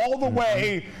fell all the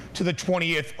way to the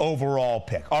 20th overall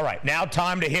pick. All right, now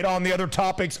time to hit on the other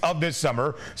topics of this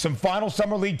summer, some final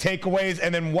Summer League takeaways,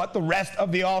 and then what the rest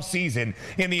of the offseason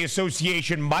in the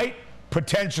association might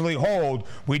potentially hold.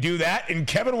 We do that in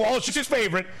Kevin Walsh's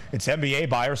favorite. It's NBA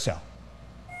Buy or Sell.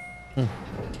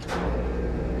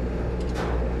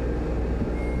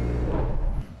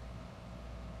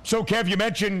 So, Kev, you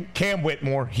mentioned Cam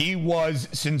Whitmore. He was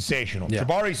sensational. Yeah.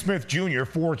 Jabari Smith Jr.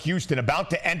 for Houston, about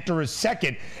to enter his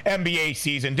second NBA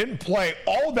season. Didn't play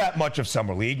all that much of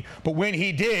Summer League, but when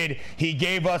he did, he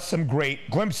gave us some great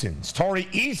glimpses. Tari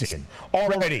Eason,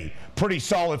 already pretty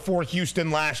solid for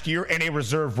Houston last year in a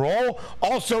reserve role.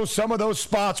 Also, some of those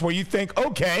spots where you think,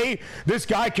 okay, this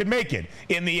guy could make it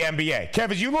in the NBA.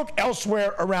 Kev, as you look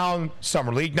elsewhere around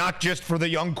Summer League, not just for the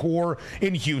young core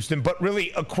in Houston, but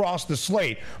really across the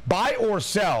slate, buy or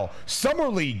sell, Summer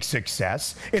League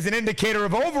success is an indicator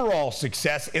of overall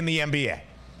success in the NBA.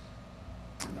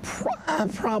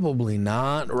 Probably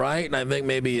not, right? And I think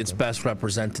maybe it's best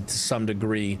represented to some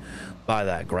degree by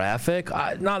that graphic.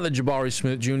 Not that Jabari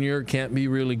Smith Jr. can't be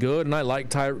really good, and I like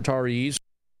Tari,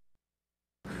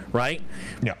 right?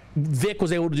 Yeah. Vic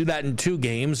was able to do that in 2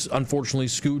 games. Unfortunately,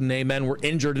 Scoot and Amen were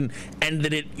injured, and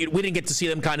ended it. We didn't get to see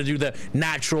them kind of do the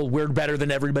natural, we're better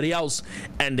than everybody else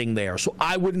ending there. So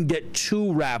I wouldn't get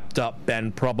too wrapped up,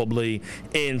 Ben, probably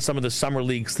in some of the Summer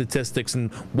League statistics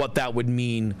and what that would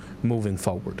mean moving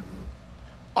forward.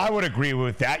 I would agree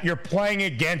with that. You're playing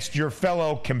against your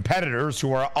fellow competitors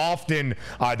who are often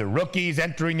either rookies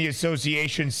entering the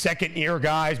association, second-year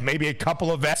guys, maybe a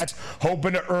couple of vets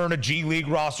hoping to earn a G League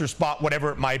roster spot,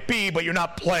 whatever it might be, but you're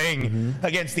not playing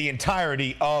against the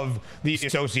entirety of the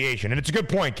association. And it's a good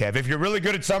point, Kev. If you're really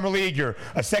good at Summer League, you're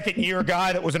a second-year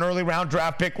guy that was an early-round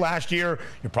draft pick last year,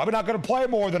 you're probably not going to play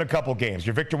more than a couple games.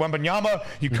 You're Victor Wembanyama.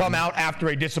 You come out after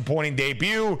a disappointing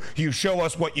debut. You show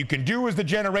us what you can do as the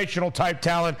generational-type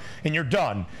talent, and you're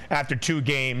done after 2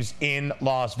 games in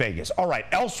Las Vegas. All right,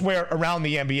 elsewhere around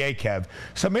the NBA, Kev,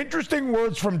 some interesting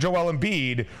words from Joel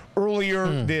Embiid earlier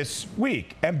this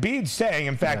week. Embiid saying,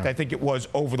 in fact, I think it was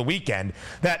over the weekend,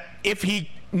 that if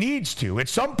he needs to, at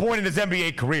some point in his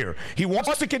NBA career, he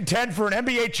wants to contend for an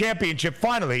NBA championship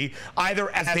finally,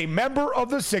 either as a member of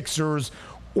the Sixers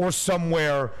or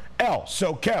somewhere else.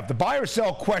 So, Kev, the buy or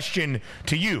sell question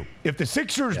to you. If the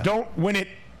Sixers don't win it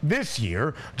this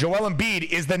year, Joel Embiid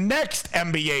is the next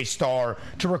NBA star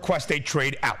to request a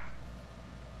trade out.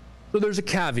 So there's a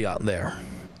caveat there.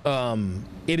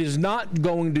 It is not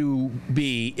going to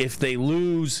be if they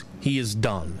lose, he is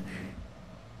done.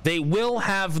 They will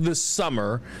have the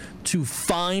summer to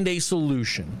find a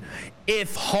solution.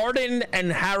 If Harden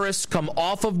and Harris come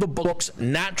off of the books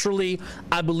naturally,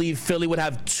 I believe Philly would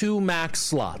have 2 max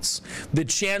slots. The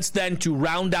chance then to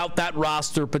round out that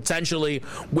roster potentially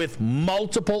with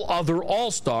multiple other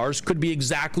all-stars could be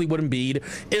exactly what Embiid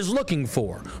is looking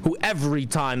for, who every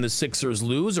time the Sixers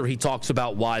lose, or he talks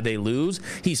about why they lose,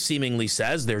 he seemingly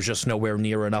says there's just nowhere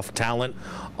near enough talent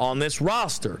on this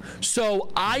roster.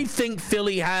 So I think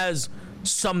Philly has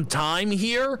some time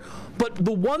here, but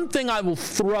the one thing I will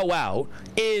throw out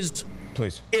is,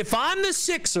 if I'm the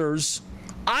Sixers,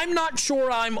 I'm not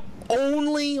sure I'm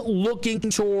only looking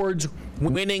towards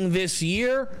winning this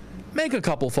year. Make a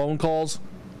couple phone calls.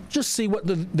 Just see what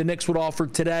the Knicks would offer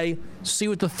today. See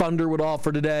what the Thunder would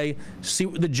offer today. See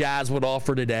what the Jazz would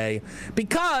offer today.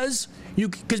 Because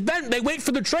Ben, they wait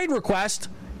for the trade request,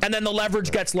 and then the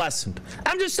leverage gets lessened.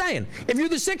 I'm just saying, if you're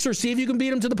the Sixers, see if you can beat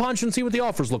them to the punch and see what the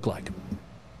offers look like.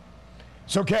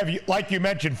 So, Kev, like you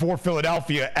mentioned, for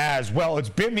Philadelphia as well, it's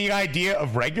been the idea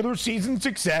of regular season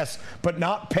success, but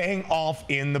not paying off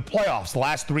in the playoffs. The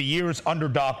last 3 years under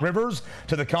Doc Rivers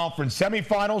to the conference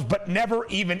semifinals, but never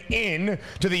even in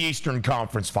to the Eastern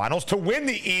Conference Finals to win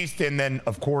the East and then,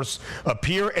 of course,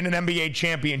 appear in an NBA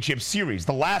championship series.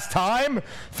 The last time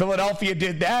Philadelphia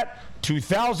did that,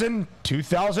 2000,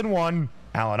 2001,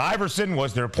 Allen Iverson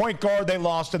was their point guard. They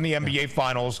lost in the NBA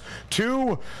Finals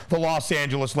to the Los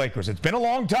Angeles Lakers. It's been a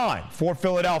long time for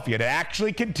Philadelphia to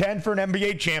actually contend for an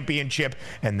NBA championship,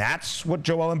 and that's what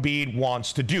Joel Embiid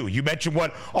wants to do. You mentioned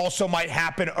what also might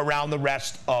happen around the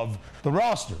rest of the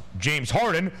roster. James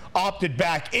Harden opted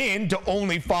back in to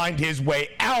only find his way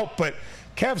out, but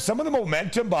Kev, some of the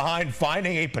momentum behind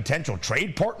finding a potential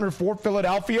trade partner for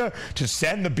Philadelphia to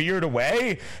send the beard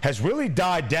away has really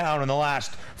died down in the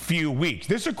last few weeks.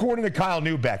 This according to Kyle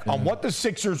Neubeck on what the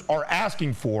Sixers are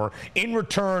asking for in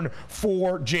return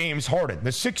for James Harden.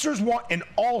 The Sixers want an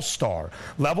all-star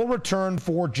level return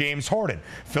for James Harden.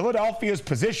 Philadelphia's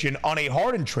position on a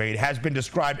Harden trade has been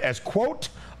described as, quote,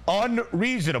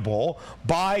 unreasonable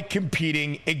by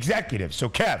competing executives. So,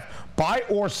 Kev, buy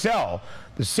or sell,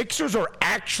 the Sixers are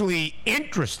actually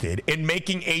interested in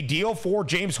making a deal for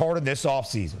James Harden this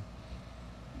offseason.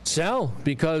 Sell,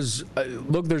 because,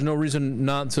 look, there's no reason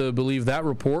not to believe that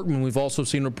report. And we've also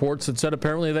seen reports that said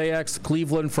apparently they asked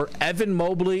Cleveland for Evan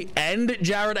Mobley and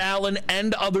Jarrett Allen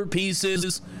and other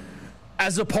pieces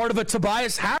as a part of a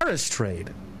Tobias Harris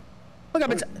trade. Look,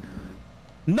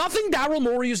 nothing Daryl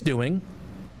Morey is doing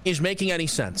is making any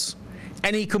sense.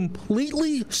 And he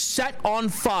completely set on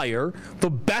fire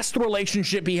the best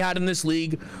relationship he had in this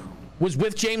league was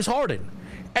with James Harden.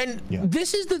 And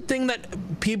this is the thing that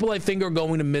people, I think, are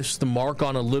going to miss the mark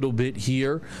on a little bit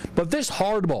here. But this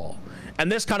hardball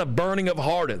and this kind of burning of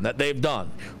Harden that they've done,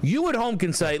 you at home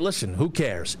can say, listen, who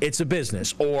cares? It's a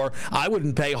business. Or I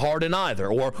wouldn't pay Harden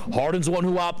either. Or Harden's the one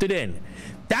who opted in.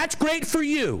 That's great for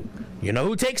you. You know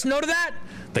who takes note of that?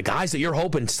 The guys that you're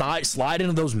hoping slide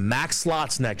into those max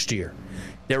slots next year.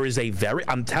 There is a very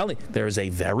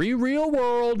real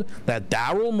world that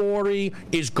Daryl Morey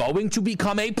is going to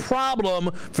become a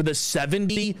problem for the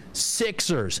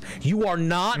 76ers. You are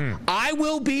not. I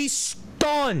will be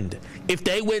stunned if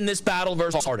they win this battle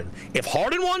versus Harden. If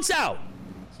Harden wants out,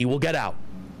 he will get out.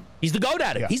 He's the GOAT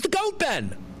at it. He's the GOAT,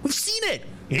 Ben. We've seen it.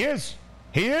 He is.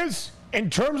 In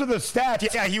terms of the stats,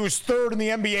 he was third in the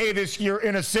NBA this year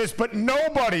in assists, but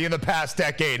nobody in the past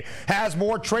decade has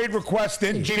more trade requests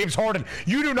than James Harden.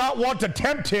 You do not want to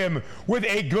tempt him with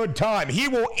a good time. He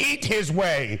will eat his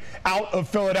way out of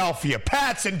Philadelphia.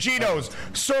 Pats and Ginos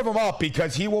serve him up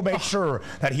because he will make sure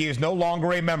that he is no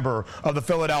longer a member of the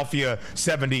Philadelphia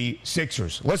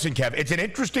 76ers. Listen, Kev, it's an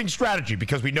interesting strategy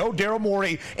because we know Daryl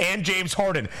Morey and James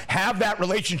Harden have that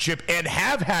relationship and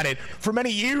have had it for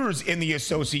many years in the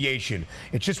association.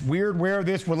 It's just weird where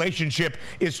this relationship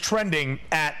is trending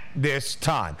at this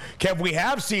time. Kev, we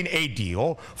have seen a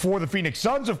deal for the Phoenix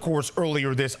Suns, of course,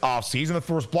 earlier this offseason, the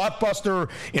first blockbuster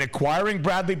in acquiring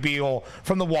Bradley Beal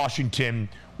from the Washington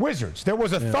Wizards. There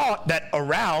was a thought that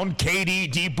around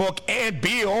KD, D-Book, and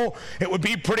Beal, it would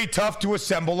be pretty tough to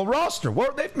assemble a roster.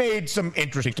 Well, they've made some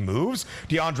interesting moves.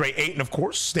 DeAndre Ayton, of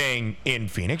course, staying in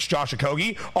Phoenix. Josh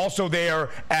Okogie also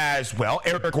there as well.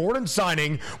 Eric Gordon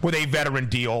signing with a veteran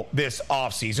deal this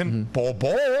offseason. Bol.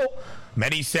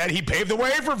 Many said he paved the way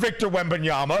for Victor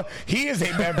Wembanyama. He is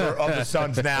a member of the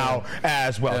Suns now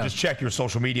as well. Just check your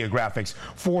social media graphics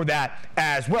for that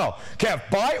as well. Kev,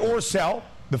 buy or sell?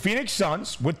 The Phoenix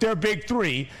Suns, with their big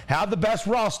three, have the best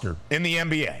roster in the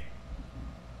NBA.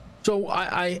 So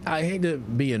I hate to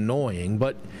be annoying,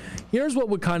 but here's what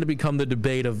would kind of become the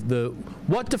debate of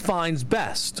what defines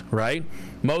best, right?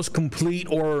 Most complete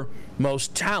or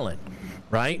most talent,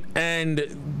 right? And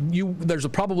there's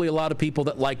probably a lot of people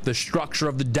that like the structure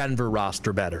of the Denver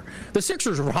roster better. The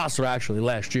Sixers roster actually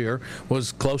last year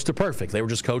was close to perfect. They were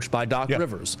just coached by Doc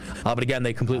Rivers. But again,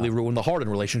 they completely ruined the Harden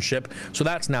relationship, so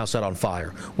that's now set on fire.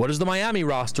 What does the Miami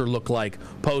roster look like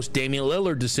post Damian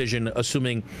Lillard decision,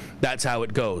 assuming that's how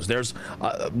it goes? There's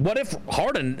what if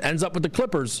Harden ends up with the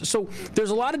Clippers? So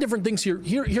there's a lot of different things here.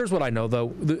 Here's what I know,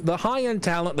 though. The high-end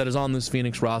talent that is on this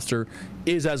Phoenix roster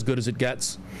is as good as it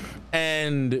gets.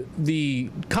 And the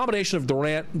combination of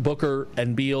Durant, Booker,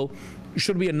 and Beal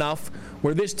should be enough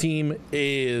where this team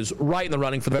is right in the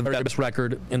running for the best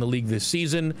record in the league this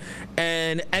season.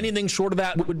 And anything short of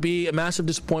that would be a massive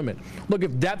disappointment. Look,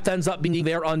 if depth ends up being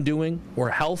their undoing or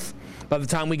health, by the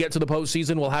time we get to the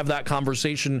postseason, we'll have that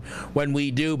conversation when we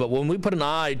do. But when we put an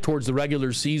eye towards the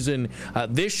regular season,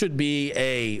 this should be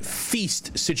a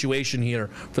feast situation here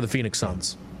for the Phoenix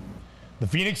Suns. The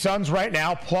Phoenix Suns right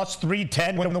now plus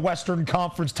 310 win the Western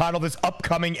Conference title this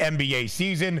upcoming NBA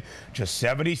season. Just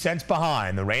 70 cents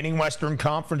behind the reigning Western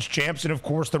Conference champs and, of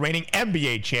course, the reigning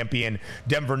NBA champion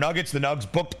Denver Nuggets. The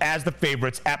Nugs booked as the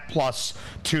favorites at plus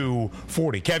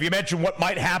 240. Kev, you mentioned what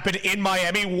might happen in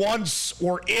Miami once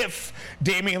or if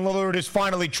Damian Lillard is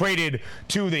finally traded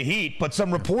to the Heat. But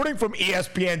some reporting from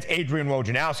ESPN's Adrian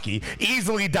Wojnarowski,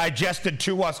 easily digested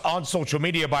to us on social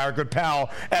media by our good pal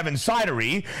Evan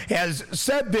Sidery, has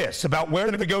said this about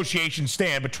where the negotiations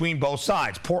stand between both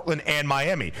sides, Portland and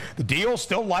Miami. The deal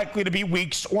still likely to be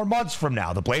weeks or months from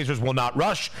now. The Blazers will not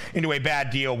rush into a bad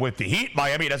deal with the Heat.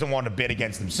 Miami doesn't want to bid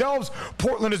against themselves.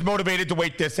 Portland is motivated to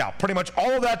wait this out. Pretty much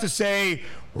all of that to say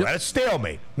we're at a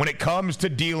stalemate when it comes to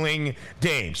dealing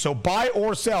Dame. So buy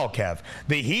or sell, Kev.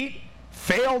 The Heat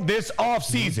failed this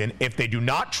offseason if they do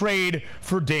not trade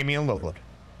for Damian Lillard.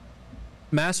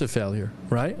 Massive failure,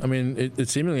 right? I mean, it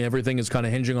seemingly everything is kind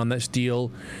of hinging on this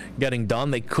deal getting done.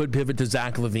 They could pivot to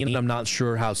Zach LaVine. I'm not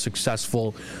sure how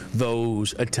successful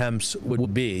those attempts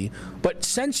would be. But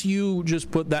since you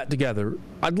just put that together,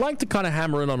 I'd like to kind of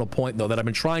hammer in on a point, though, that I've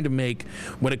been trying to make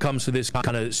when it comes to this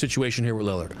kind of situation here with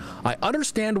Lillard. I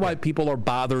understand why people are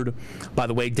bothered by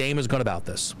the way Dame has gone about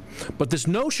this. But this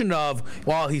notion of,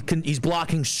 well, he's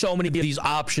blocking so many of these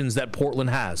options that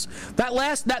Portland has.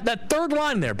 That third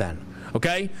line there, Ben.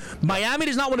 Okay? Miami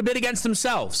does not want to bid against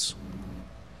themselves.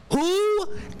 Who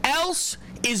else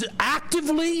is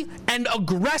actively and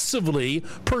aggressively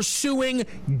pursuing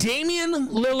Damian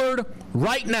Lillard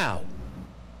right now?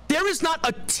 There is not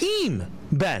a team,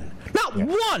 Ben, not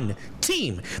one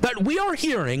team that we are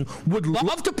hearing would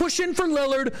love to push in for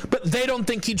Lillard, but they don't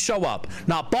think he'd show up.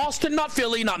 Not Boston, not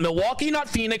Philly, not Milwaukee, not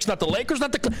Phoenix, not the Lakers,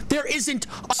 not the... There isn't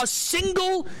a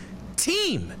single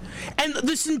team. And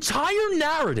this entire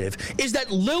narrative is that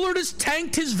Lillard has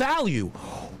tanked his value.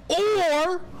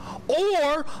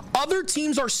 Or other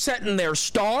teams are setting their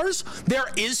stars. There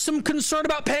is some concern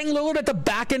about paying Lillard at the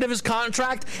back end of his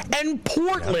contract. And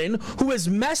Portland, who has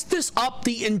messed this up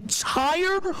the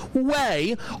entire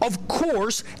way, of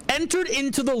course, entered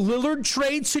into the Lillard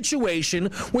trade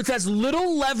situation with as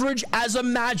little leverage as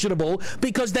imaginable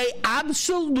because they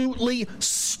absolutely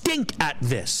stink at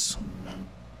this.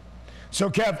 So,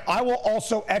 Kev, I will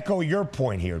also echo your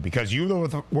point here because you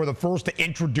were the first to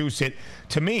introduce it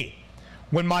to me.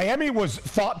 When Miami was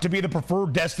thought to be the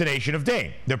preferred destination of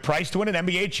Dame, their price to win an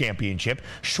NBA championship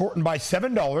shortened by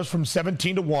 $7 from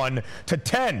 17-1 to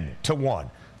 10-1.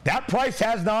 That price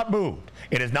has not moved.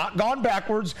 It has not gone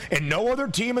backwards, and no other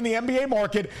team in the NBA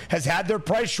market has had their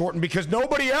price shortened because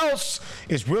nobody else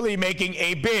is really making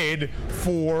a bid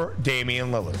for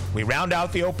Damian Lillard. We round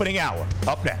out the opening hour.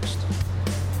 Up next.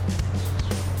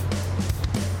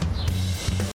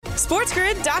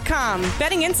 SportsGrid.com.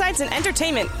 Betting insights and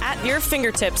entertainment at your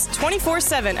fingertips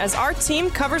 24/7 as our team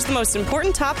covers the most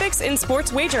important topics in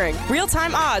sports wagering.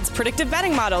 Real-time odds, predictive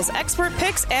betting models, expert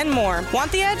picks, and more.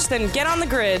 Want the edge? Then get on the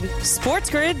grid.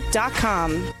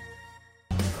 SportsGrid.com.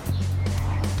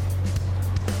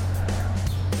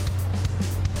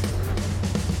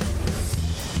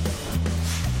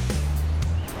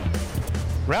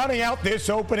 Rounding out this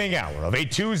opening hour of a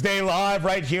Tuesday live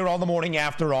right here on the morning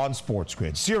after on Sports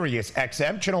Grid. Sirius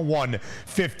XM, channel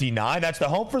 159. That's the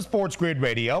home for Sports Grid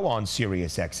Radio on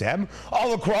Sirius XM.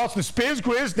 All across the Spiz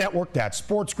Grizz network, that's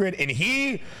Sports Grid. And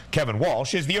he, Kevin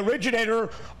Walsh, is the originator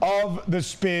of the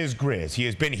Spiz Grizz. He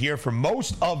has been here for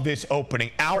most of this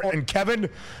opening hour. And Kevin,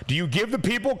 do you give the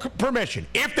people permission,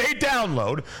 if they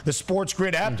download the Sports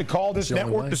Grid app, to call this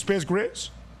network the Spiz Grizz?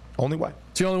 Only way.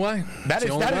 It's the only way. That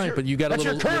is right. But you got a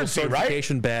little currency,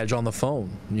 certification badge on the phone.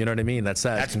 You know what I mean? That's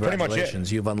that. That's pretty much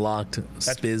it. You've unlocked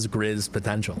Spiz Grizz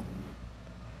potential.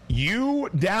 You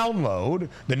download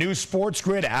the new Sports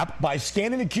Grid app by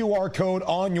scanning the QR code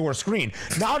on your screen.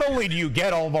 Not only do you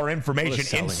get all of our information,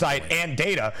 insight, and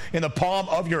data in the palm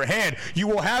of your hand, you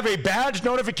will have a badge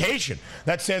notification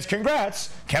that says, congrats,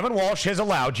 Kevin Walsh has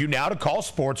allowed you now to call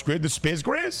Sports Grid the Spiz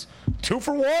Grizz. 2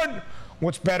 for 1.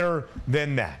 What's better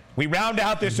than that? We round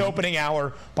out this opening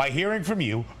hour by hearing from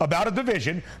you about a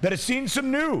division that has seen some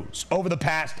news over the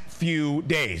past few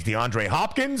days. DeAndre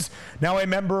Hopkins, now a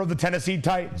member of the Tennessee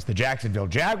Titans. The Jacksonville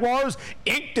Jaguars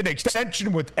inked an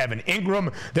extension with Evan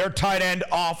Ingram, their tight end,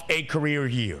 off a career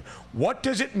year. What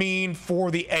does it mean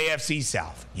for the AFC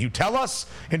South? You tell us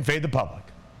and fade the public.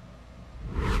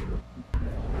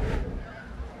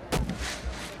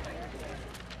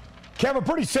 Kev, a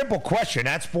pretty simple question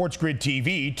at Sports Grid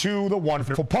TV to the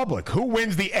wonderful public. Who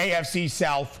wins the AFC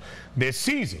South this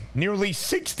season? Nearly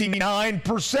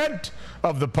 69%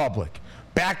 of the public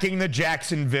backing the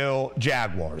Jacksonville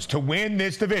Jaguars to win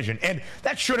this division. And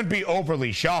that shouldn't be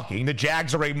overly shocking. The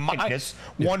Jags are a minus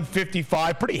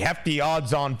 155, pretty hefty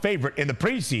odds-on favorite in the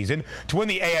preseason to win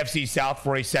the AFC South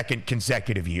for a second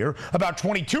consecutive year. About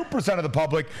 22% of the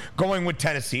public going with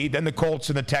Tennessee. Then the Colts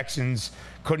and the Texans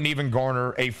couldn't even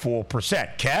garner a full percent.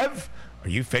 Kev, are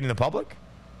you fading the public?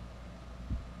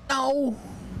 No,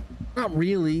 not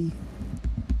really.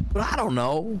 But I don't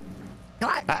know.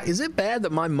 Is it bad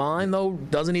that my mind, though,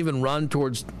 doesn't even run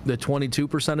towards the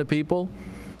 22% of people?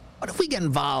 What if we get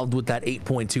involved with that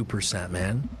 8.2%,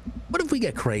 man? What if we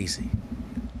get crazy?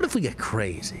 What if we get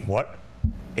crazy? What?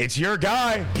 It's your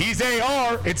guy. He's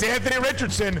AR. It's Anthony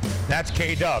Richardson. That's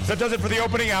K-Dubs. That does it for the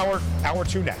opening hour. Hour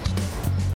 2 next.